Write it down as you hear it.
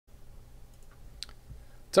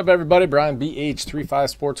What's up, everybody? Brian BH35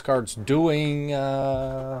 Sports Cards doing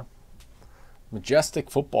Majestic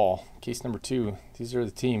football, case number 2. These are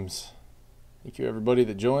the teams. Thank you, everybody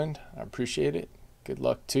that joined. I appreciate it. Good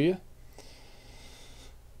luck to you.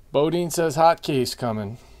 Bodine says hot case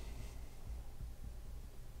coming.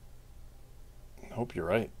 Hope you're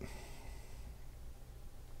right.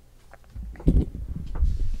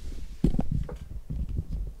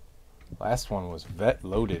 Last one was vet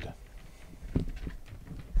loaded.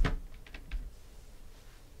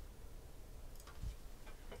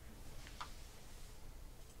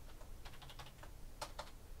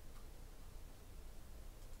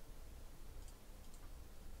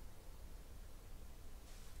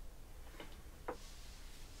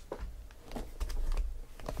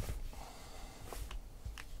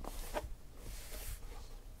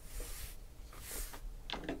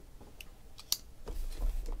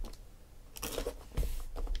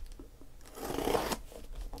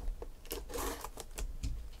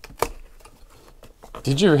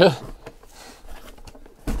 Did you really?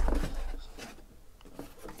 I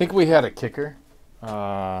think we had a kicker.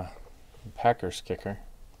 Packers kicker.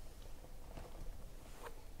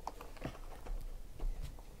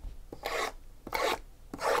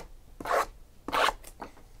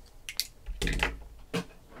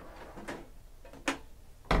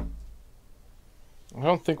 I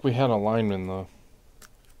don't think we had a lineman, though.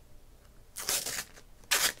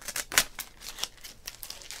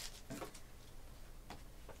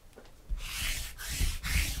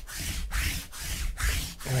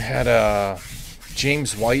 We had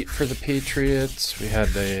James White for the Patriots. We had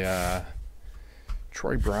the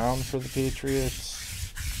Troy Brown for the Patriots.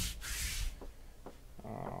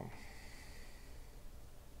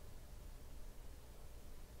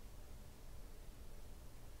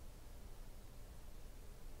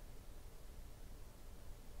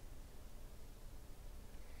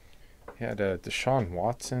 We had Deshaun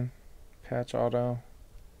Watson patch auto.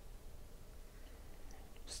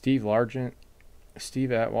 Steve Largent.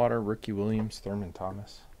 Steve Atwater, Ricky Williams, Thurman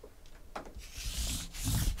Thomas.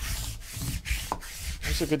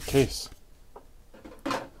 That's a good case.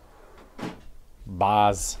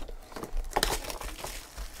 Boz.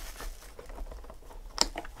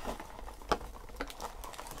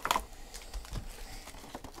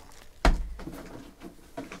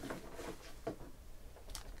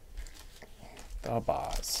 The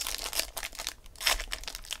Boz.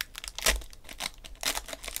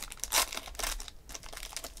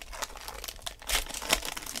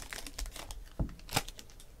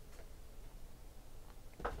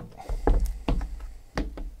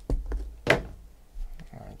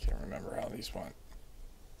 Went.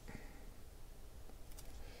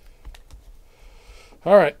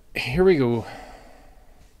 All right, here we go.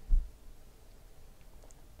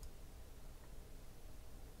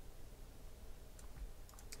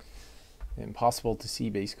 Impossible to see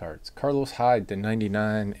base cards. Carlos Hyde to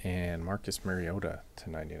 99 and Marcus Mariota to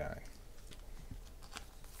 99.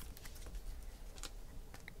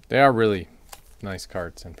 They are really nice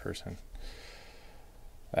cards in person.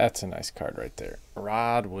 That's a nice card right there.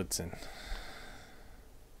 Rod Woodson.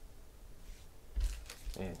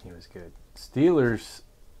 Man, he was good. Steelers.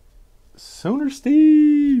 Sooner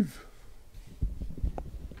Steve.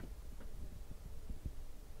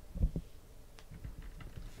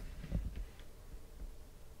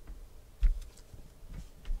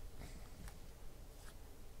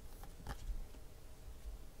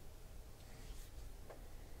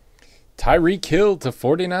 Tyreek Hill to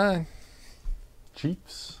 49.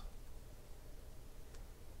 Chiefs.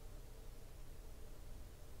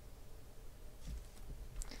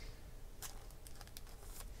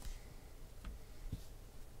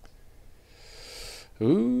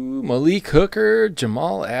 Ooh, Malik Hooker,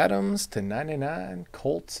 Jamal Adams to 99.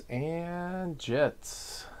 Colts and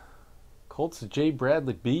Jets. Colts is J.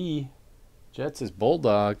 Bradley B. Jets is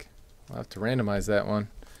Bulldog. I'll have to randomize that one.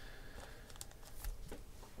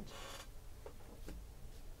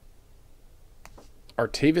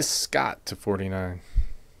 Artavis Scott to 49.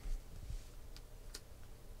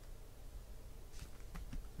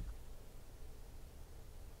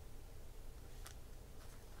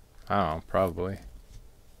 Oh, probably.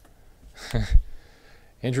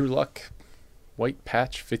 Andrew Luck, white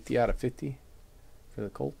patch, 50 out of 50 for the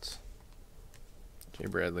Colts. J.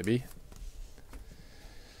 Bradley B.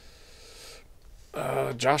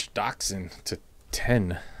 Josh Doxson to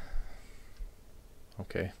 10.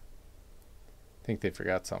 Okay. I think they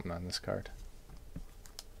forgot something on this card.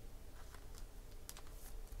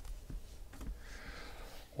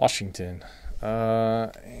 Washington.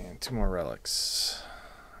 And 2 more relics.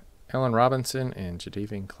 Allen Robinson and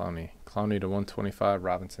Jadeveon Clowney. Clowney to 125,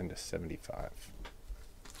 Robinson to 75.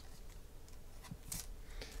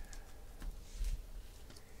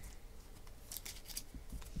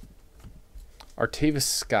 Artavis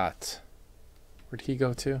Scott. Where'd he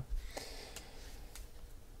go to?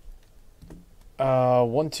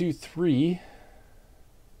 1, 2, 3.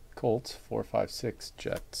 Colts. 4, 5, 6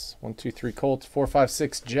 Jets. 1, 2, 3 Colts. 4, 5,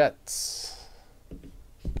 6 Jets.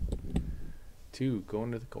 2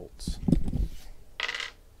 going to the Colts.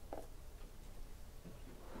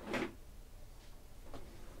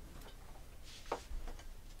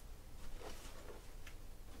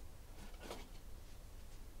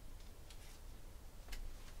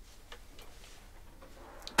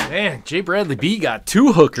 Man, J. Bradley B got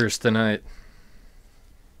 2 hookers tonight.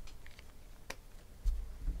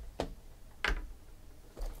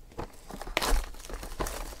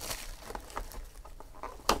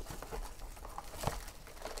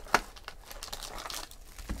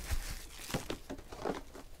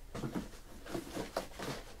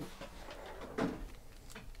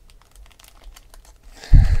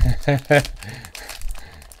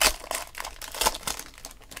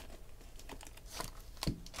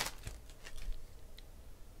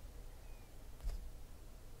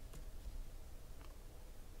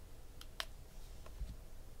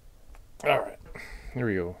 All right, here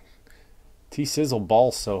we go. T-Sizzle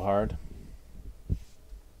balls so hard.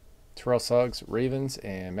 Terrell Suggs, Ravens,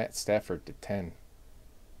 and Matt Stafford to 10.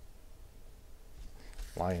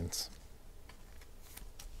 Lions.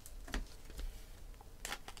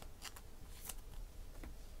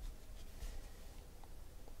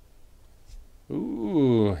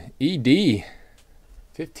 Ooh, ED.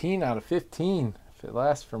 15 out of 15. If it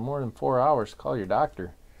lasts for more than 4 hours, call your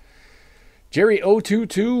doctor. Jerry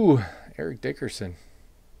 022. Eric Dickerson.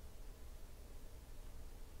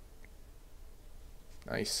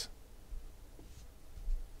 Nice.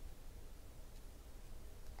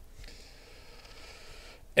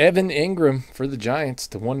 Evan Ingram for the Giants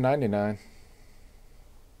to 199.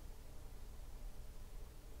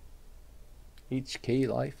 HK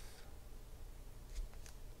Life.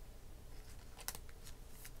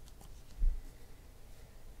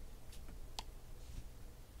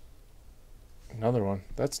 Another one.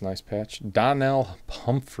 That's a nice patch. Donnell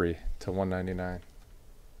Pumphrey to 199.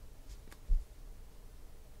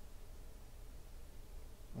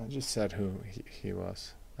 I just said who he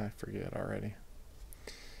was. I forget already.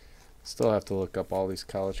 Still have to look up all these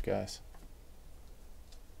college guys.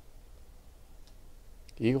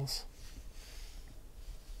 Eagles.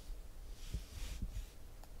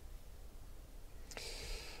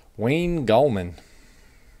 Wayne Gallman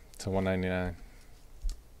to 199.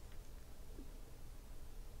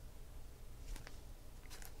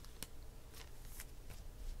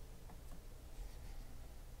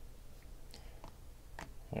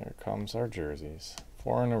 Here comes our jerseys.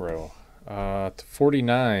 4 in a row. To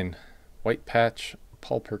 49, white patch,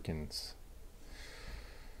 Paul Perkins.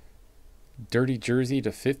 Dirty jersey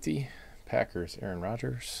to 50, Packers, Aaron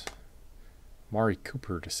Rodgers. Mari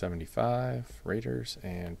Cooper to 75, Raiders,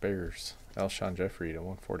 and Bears, Alshon Jeffrey to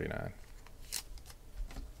 149.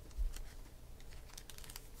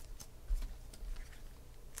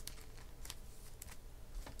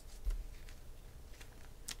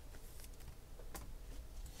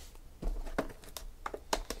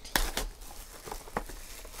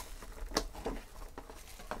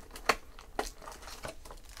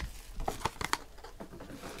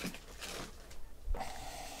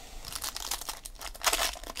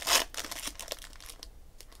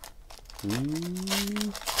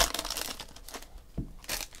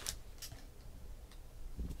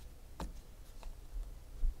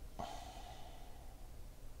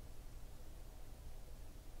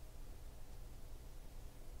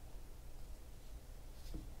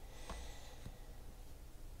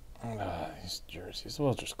 These jerseys,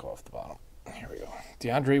 we'll just go off the bottom. Here we go.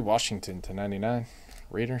 DeAndre Washington to 99,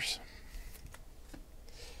 Raiders.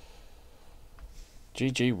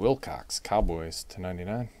 J.J. Wilcox, Cowboys to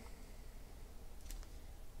 99.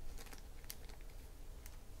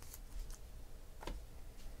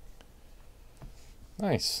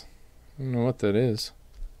 Nice. I don't know what that is.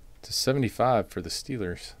 To 75 for the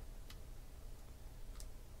Steelers.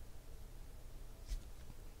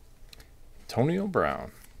 Antonio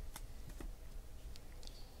Brown.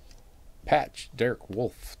 Patch, Derek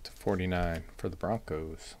Wolfe to 49 for the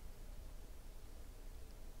Broncos.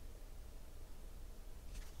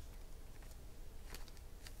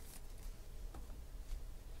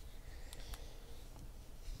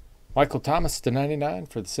 Michael Thomas to 99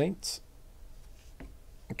 for the Saints.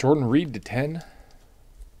 Jordan Reed to 10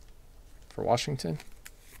 for Washington.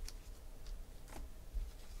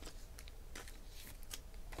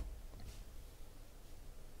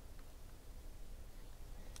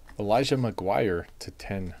 Elijah McGuire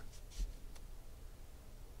 /10.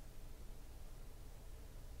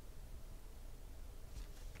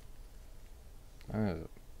 That is a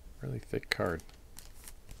really thick card.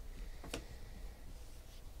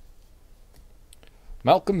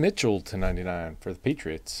 Malcolm Mitchell /99 for the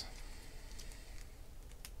Patriots.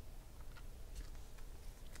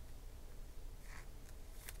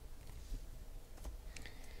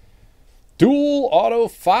 Dual auto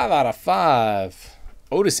 5/5.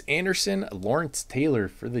 Otis Anderson, Lawrence Taylor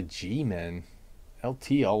for the G-Men.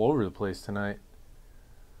 LT all over the place tonight.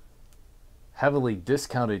 Heavily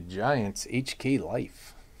discounted Giants, HK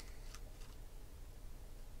Life.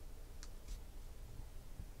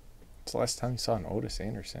 It's the last time you saw an Otis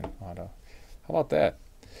Anderson auto. How about that?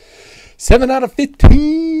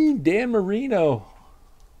 7/15. Dan Marino.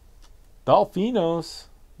 Dolphinos.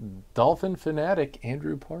 Dolphin fanatic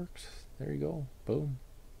Andrew Parks. There you go. Boom.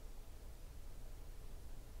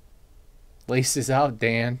 Laces out,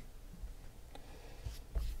 Dan.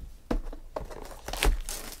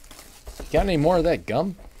 Got any more of that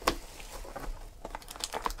gum?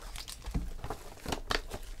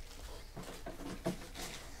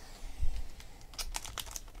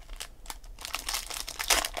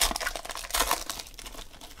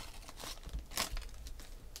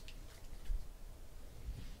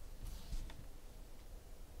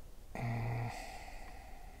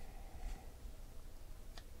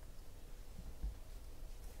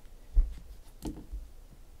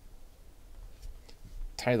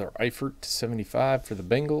 Tyler Eifert /75 for the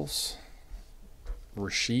Bengals.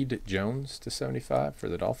 Rashid Jones /75 for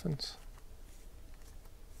the Dolphins.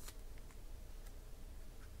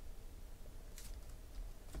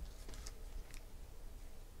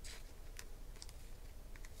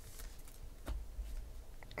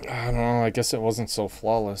 I don't know. I guess it wasn't so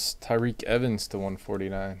flawless. Tyreek Evans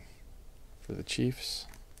 /149 for the Chiefs.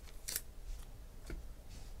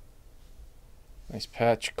 Nice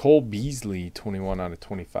patch. Cole Beasley,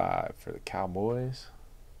 21/25 for the Cowboys.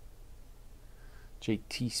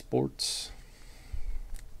 JT Sports.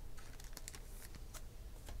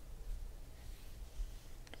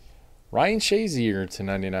 Ryan Shazier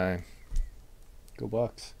 /99. Go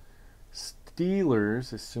Bucks.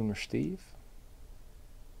 Steelers is Sooner Steve.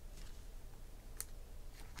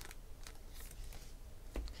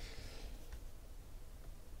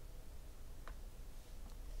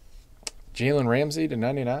 Jalen Ramsey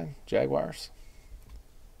 /99, Jaguars.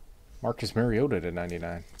 Marcus Mariota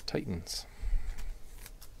 /99, Titans.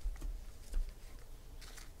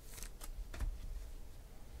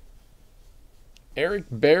 Eric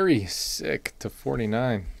Berry, sick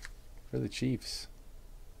 /49 for the Chiefs.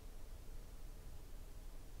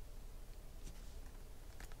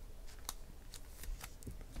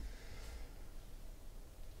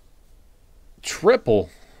 Triple.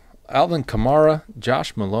 Alvin Kamara,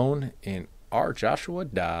 Josh Malone, and R. Joshua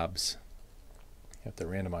Dobbs. You have to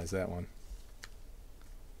randomize that one.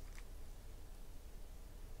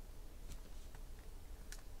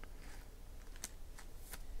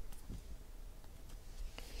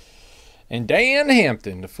 And Dan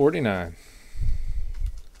Hampton /49.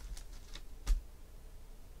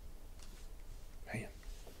 Man,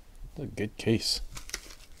 what a good case.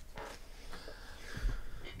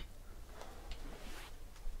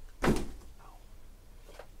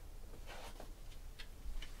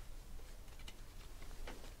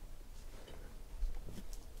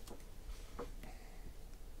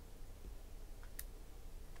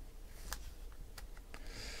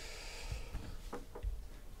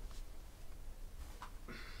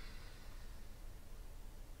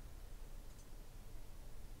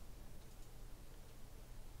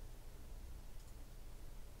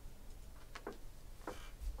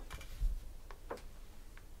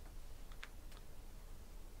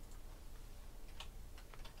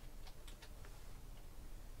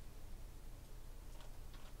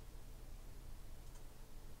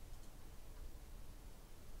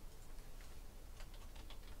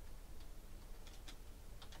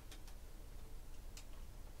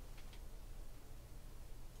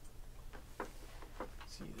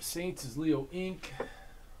 The Saints is Leo Inc.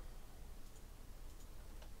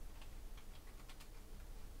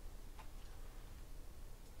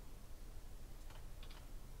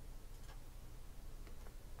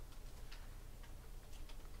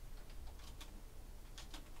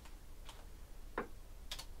 The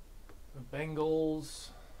Bengals,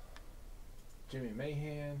 Jimmy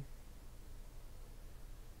Mahan.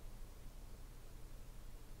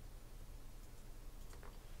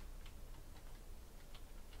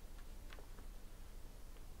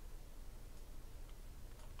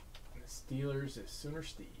 Steelers is Sooner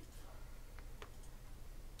Steve.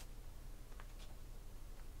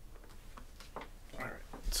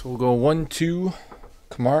 So we'll go 1, 2,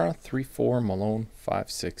 Kamara, 3, 4, Malone, 5,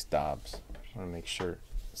 6, Dobbs. I want to make sure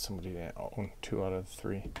somebody didn't own 2 out of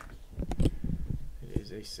 3. It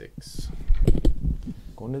is a 6.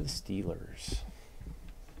 Going to the Steelers.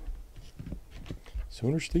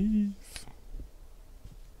 Sooner Steve.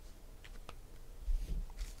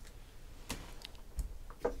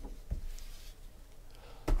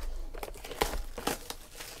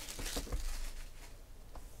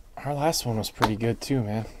 Our last one was pretty good too,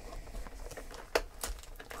 man.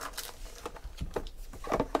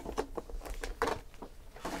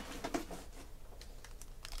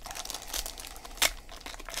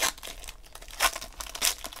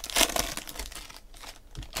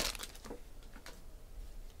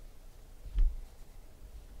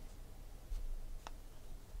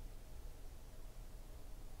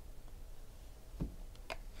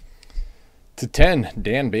 To 10,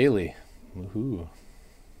 Dan Bailey. Woohoo.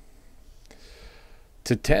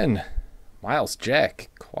 To 10, Miles Jack.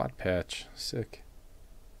 Quad patch. Sick.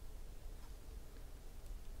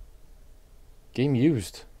 Game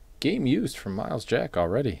used. Game used from Miles Jack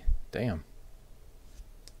already. Damn.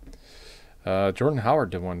 Jordan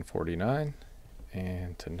Howard to 149.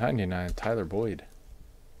 And to 99, Tyler Boyd.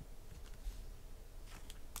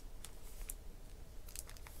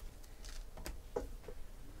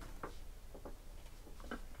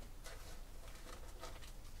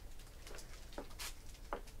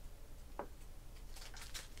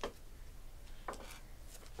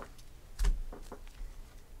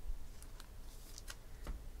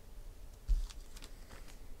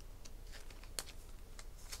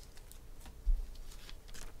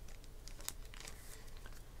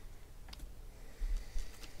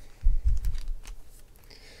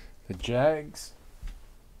 The Jags.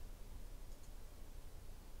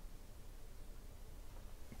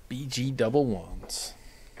 BG double ones.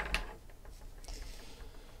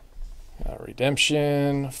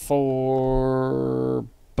 Redemption for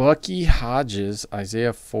Bucky Hodges,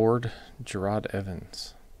 Isaiah Ford, Gerard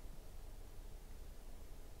Evans.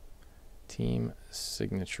 Team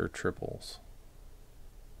signature triples.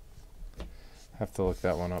 Have to look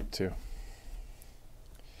that one up too.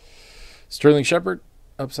 Sterling Shepard.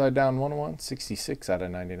 Upside down 101, 66 out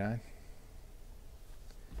of 99.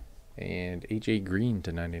 And AJ Green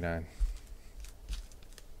to 99.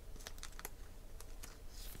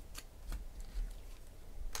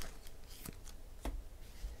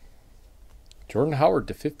 Jordan Howard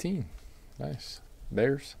to 15. Nice.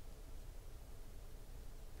 Bears.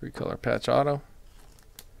 3-color patch auto.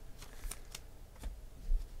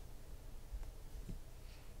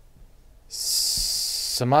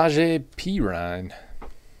 Samaje Perine.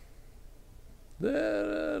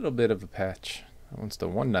 Little bit of a patch. That one's to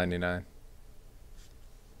 199.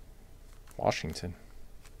 Washington,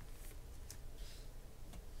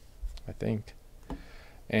 I think.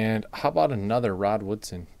 And how about another Rod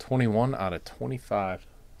Woodson? 21 out of 25.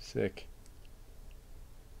 Sick.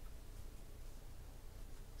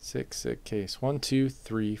 Sick case. 1, 2,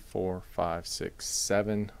 3, 4, 5, 6,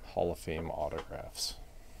 7 Hall of Fame autographs.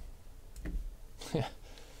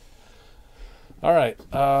 All right,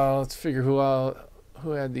 let's figure who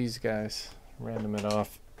had these guys. Random it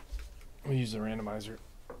off. We use the randomizer.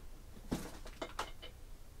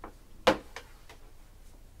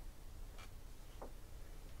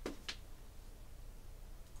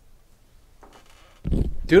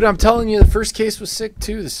 Dude, I'm telling you, the first case was sick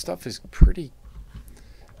too. This stuff is pretty.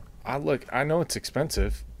 I know it's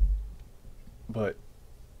expensive, but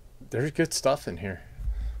there's good stuff in here.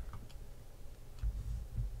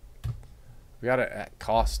 We got it at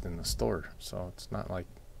cost in the store, so it's not like.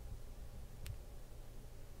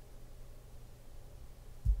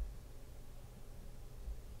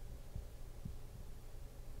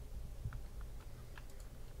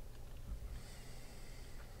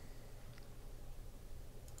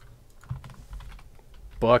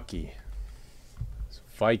 Bucky.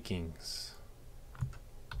 Vikings.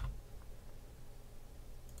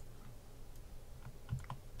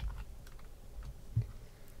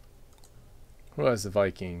 Who has the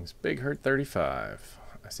Vikings? Big Hurt 35.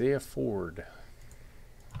 Isaiah Ford.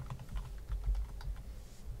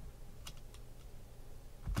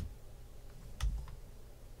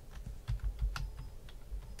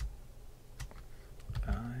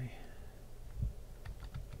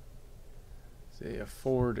 Isaiah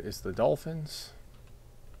Ford is the Dolphins.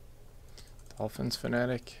 Dolphins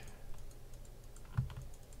fanatic.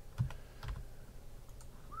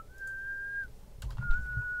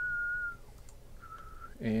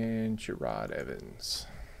 And Gerard Evans.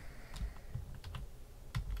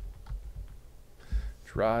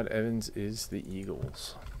 Gerard Evans is the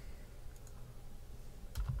Eagles.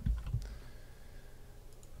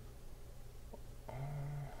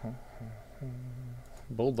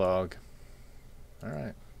 Bulldog. All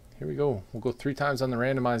right, here we go. We'll go 3 times on the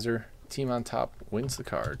randomizer. Team on top wins the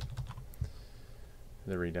card.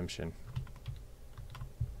 The redemption.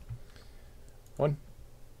 1,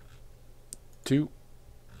 2,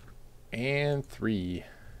 and 3.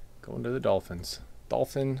 Going to the Dolphins.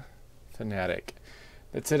 Dolphin Fanatic.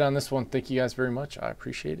 That's it on this one. Thank you guys very much. I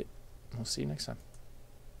appreciate it. We'll see you next time.